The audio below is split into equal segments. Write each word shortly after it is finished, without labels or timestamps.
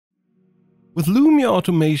With Lumia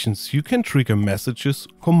automations, you can trigger messages,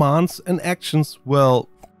 commands and actions, well,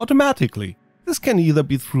 automatically. This can either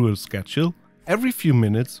be through a schedule, every few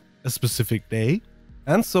minutes, a specific day,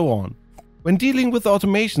 and so on. When dealing with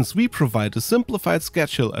automations, we provide a simplified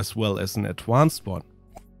schedule as well as an advanced one.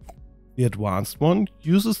 The advanced one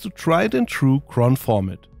uses the tried and true CRON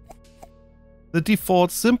format. The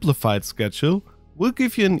default simplified schedule will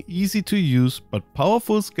give you an easy to use but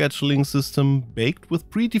powerful scheduling system baked with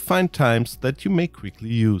predefined times that you may quickly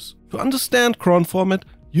use. To understand CRON format,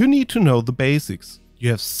 you need to know the basics.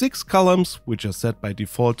 You have 6 columns which are set by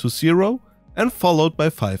default to 0 and followed by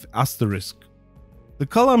 5 asterisks. The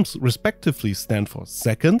columns respectively stand for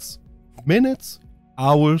seconds, minutes,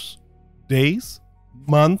 hours, days,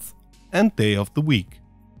 month and day of the week.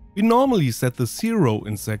 We normally set the 0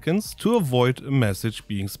 in seconds to avoid a message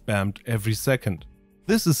being spammed every second.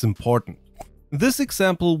 This is important. In this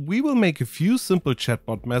example, we will make a few simple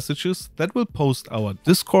chatbot messages that will post our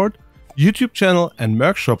Discord, YouTube channel and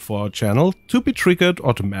merch shop for our channel to be triggered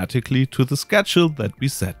automatically to the schedule that we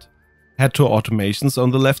set. Head to Automations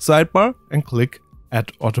on the left sidebar and click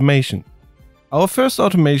Add Automation. Our first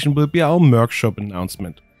automation will be our merch shop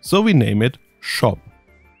announcement, so we name it Shop.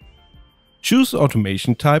 Choose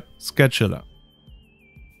automation type Scheduler.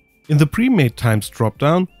 In the pre-made times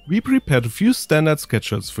dropdown, we prepared a few standard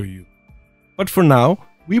schedules for you. But for now,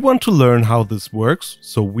 we want to learn how this works,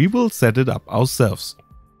 so we will set it up ourselves.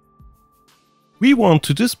 We want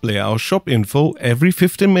to display our shop info every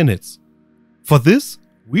 15 minutes. For this,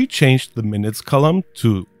 we changed the minutes column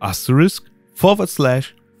to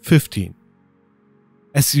 */15.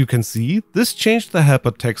 As you can see, this changed the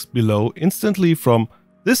helper text below instantly from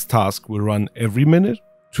 "This task will run every minute"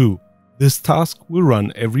 to "This task will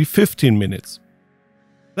run every 15 minutes.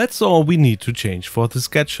 That's all we need to change for the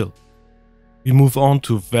schedule. We move on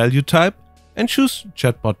to value type and choose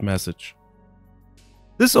chatbot message.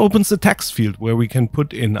 This opens a text field where we can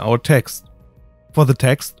put in our text. For the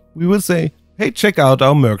text, we will say, "Hey, check out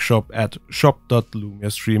our merch shop at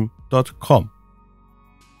shop.lumiastream.com."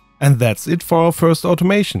 And that's it for our first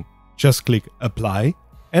automation. Just click apply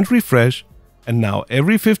and refresh, and now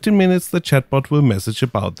every 15 minutes the chatbot will message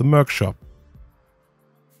about the merch shop.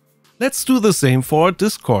 Let's do the same for our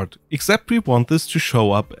Discord, except we want this to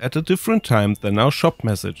show up at a different time than our shop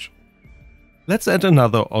message. Let's add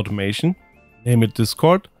another automation, name it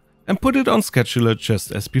Discord, and put it on scheduler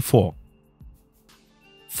just as before.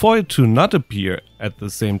 For it to not appear at the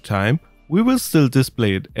same time, we will still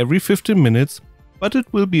display it every 15 minutes, but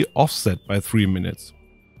it will be offset by 3 minutes.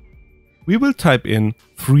 We will type in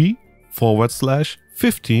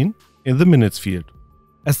 3/15 in the minutes field.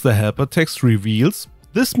 As the helper text reveals,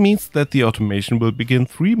 this means that the automation will begin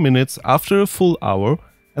 3 minutes after a full hour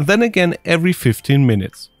and then again every 15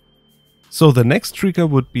 minutes. So the next trigger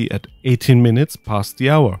would be at 18 minutes past the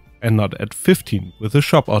hour and not at 15 with the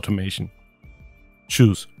shop automation.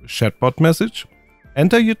 Choose chatbot message,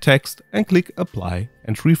 enter your text and click apply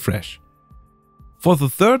and refresh. For the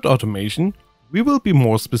third automation, we will be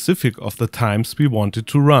more specific of the times we want it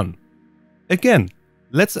to run. Again,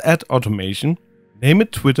 let's add automation, name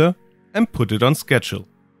it Twitter and put it on schedule.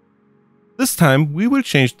 This time we will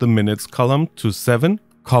change the minutes column to 7,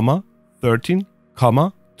 13,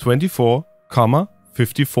 24,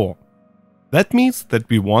 54. That means that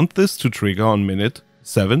we want this to trigger on minute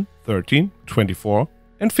 7, 13, 24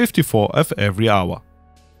 and 54 of every hour.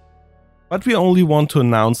 But we only want to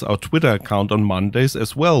announce our Twitter account on Mondays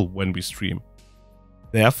as well when we stream.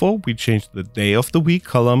 Therefore, we changed the day of the week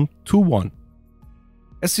column to 1.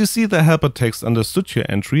 As you see, the helper text understood your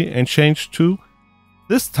entry and changed to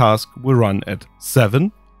 "This task will run at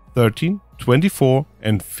 7, 13, 24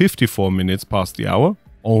 and 54 minutes past the hour,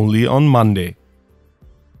 only on Monday."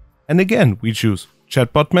 And again, we choose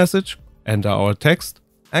chatbot message, enter our text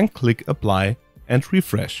and click apply and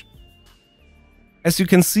refresh. As you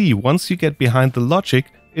can see, once you get behind the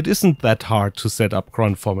logic, it isn't that hard to set up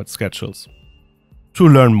CRON format schedules. To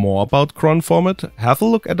learn more about CRON format, have a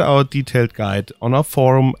look at our detailed guide on our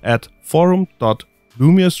forum at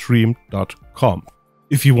forum.lumiastream.com.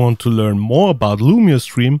 If you want to learn more about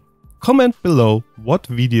Lumiastream, comment below what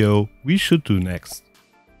video we should do next.